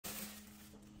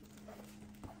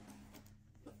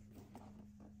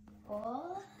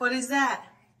What is that?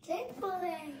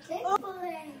 Chick-fil-A,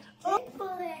 Chick-fil-A,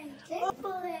 Chick-fil-A,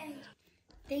 Chick-fil-A.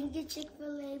 Thank you,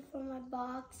 Chick-fil-A, for my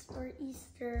box for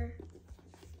Easter.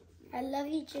 I love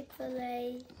you,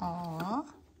 Chick-fil-A. Aww.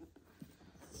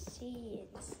 See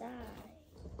inside.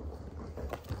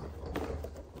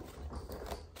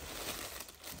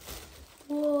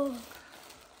 Whoa.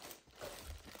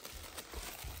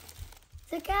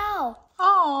 It's a cow.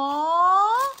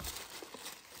 Aww.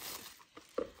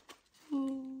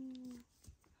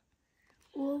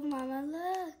 Oh, Mama,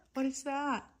 look. What is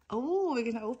that? Oh,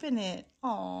 we're gonna open it.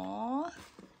 Aww.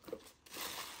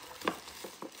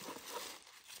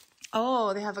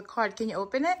 Oh, they have a card. Can you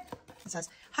open it? It says,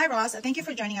 "Hi Ross, thank you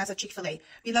for joining us at Chick-fil-A.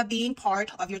 We love being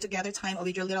part of your together time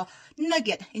with your little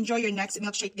nugget. Enjoy your next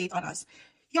milkshake date on us.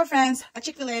 Your friends at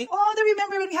Chick-fil-A." Oh, do you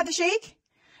remember when we had the shake?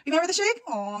 Remember the shake?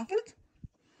 Oh, good.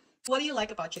 What do you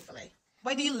like about Chick-fil-A?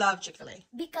 Why do you love Chick-fil-A?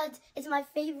 Because it's my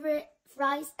favorite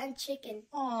fries and chicken.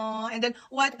 Oh, and then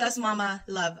what does Mama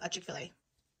love at Chick-fil-A?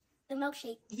 The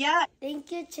milkshake. Yeah.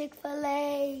 Thank you,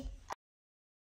 Chick-fil-A.